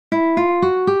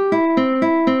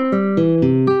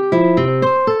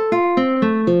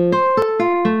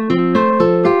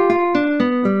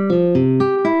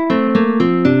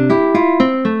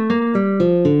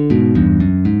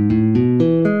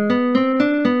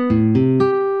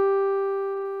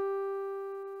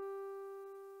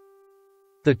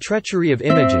The Treachery of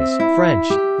Images, French,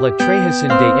 La Trahison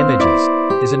des Images,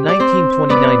 is a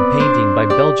 1929 painting by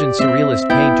Belgian surrealist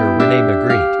painter René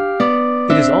Magritte.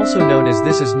 It is also known as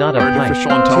This Is Not a Pipe,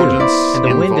 Artificial intelligence and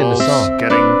The Wind in the Song.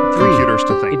 Getting 3. computers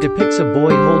to think. It depicts a boy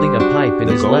holding a pipe in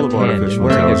his left hand and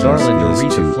wearing a garland or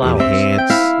wreath of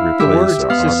flowers. The words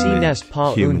 "Ceci n'est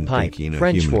pas une pipe,"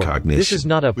 French for "This is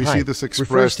not a pipe,"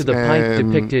 refers to the pipe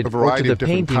depicted or to the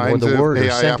painting or the word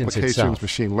or sentence itself.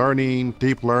 Machine learning,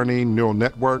 deep learning, neural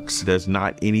networks. There's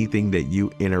not anything that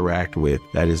you interact with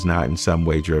that is not in some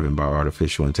way driven by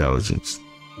artificial intelligence.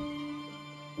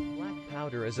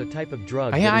 Is a type of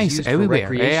drug AI is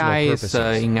everywhere. AI is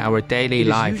in our daily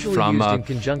life, from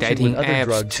dating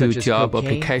apps to job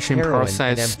application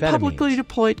process, publicly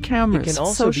deployed cameras,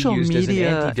 social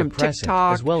media, from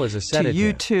TikTok as well as a to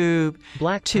YouTube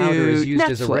Black to powder is used Netflix.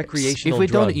 as a recreational if we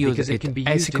drug don't use because it can be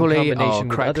ethically used in or combination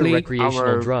with other correctly, recreational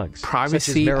our drugs,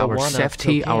 privacy, such as our marijuana,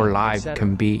 safety, cocaine, our life etc.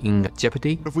 can be in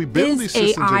jeopardy. If we build these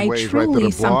Is systems AI in ways truly that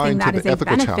are something blind that to is the a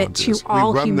ethical benefit to challenges,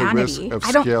 all we run the risk humanity? of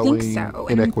I don't think scaling so.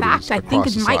 And in inequities fact, I think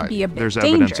across it might society. be a bit There's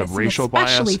dangerous, evidence of racial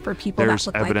especially bias, for people there's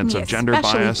that look evidence like of me, gender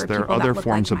especially bias, for there are people that other look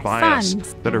forms like of my bias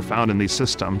sons. that are found in these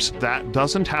systems. That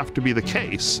doesn't have to be the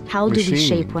case. How do we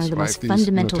shape one of the most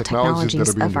fundamental technologies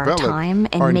of our time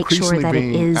and make sure that it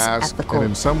is ethical? And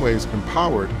in some ways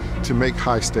empowered to make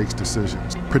high-stakes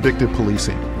decisions. Predictive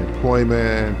policing,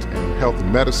 employment, and health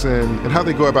and medicine, and how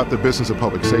they go about the business of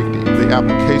public safety. The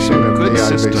application of Good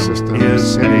AI-based system systems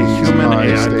is a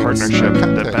human-AI partnership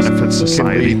that benefits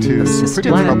society.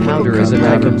 Black powder is a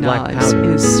type of black powder.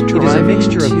 It is a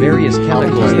mixture of various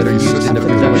chemicals that are used in the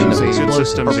production of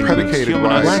explosives. Are predicated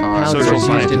by Black powder is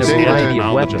used in a variety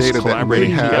of weapons,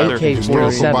 collaborating the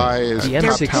AK-47, the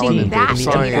M16, and the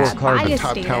M4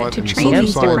 carbine. To The train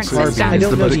these different M4 carbine, I systems.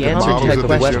 don't know the answer type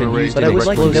of weapon used, but I would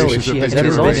like to know if she has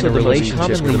ever been in a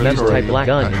relationship with a memorized black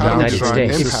gun in the United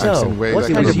States. If so,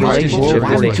 what kind of relationship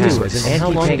did they have, and how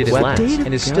long did it last,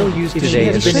 and is still used today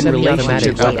as a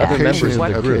semi-automatic with other members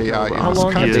of the group? How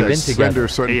long have they been together?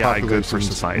 AI good for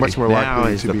society. Much more Now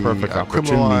likely is to the be perfect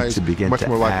opportunity criminalized, to begin much to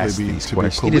more ask likely these to be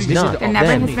questions. It is not, There never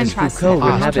then, has been as trust. Foucault would All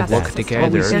have it justice. that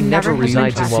what we There see never never has been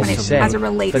resides in trust what we when it- say, as it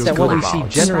relates but that to what we global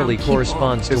see generally people.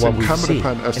 corresponds to It's what we incumbent see,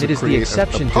 upon us and it to is the create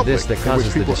exception a to this public that in which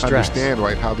causes the people distress. understand,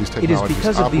 right, how these It is technologies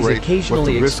because of these operate, occasionally what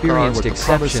the risks are, experienced what the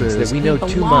exceptions promise that is. we know We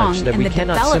too belong much that in we the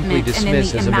cannot simply development and in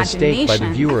dismiss the as a mistake by the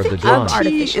viewer of the drawing.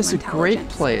 artificial is a great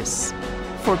intelligence. place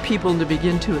for people to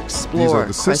begin to These are explore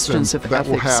the questions systems of that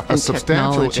will ethics have a and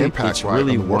substantial technology. impact It's really on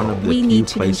the one world. of the We few need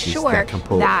to places ensure that can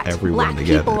pull that everyone black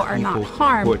together. people are not People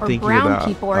harmed, who are or thinking brown about,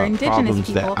 people or indigenous problems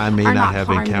people that I may are not have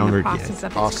harmed in the encountered process yet. of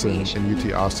its Austin creation. and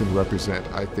UT Austin represent,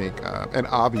 I think, an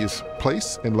obvious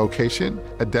place and location,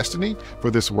 a destiny for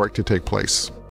this work to take place.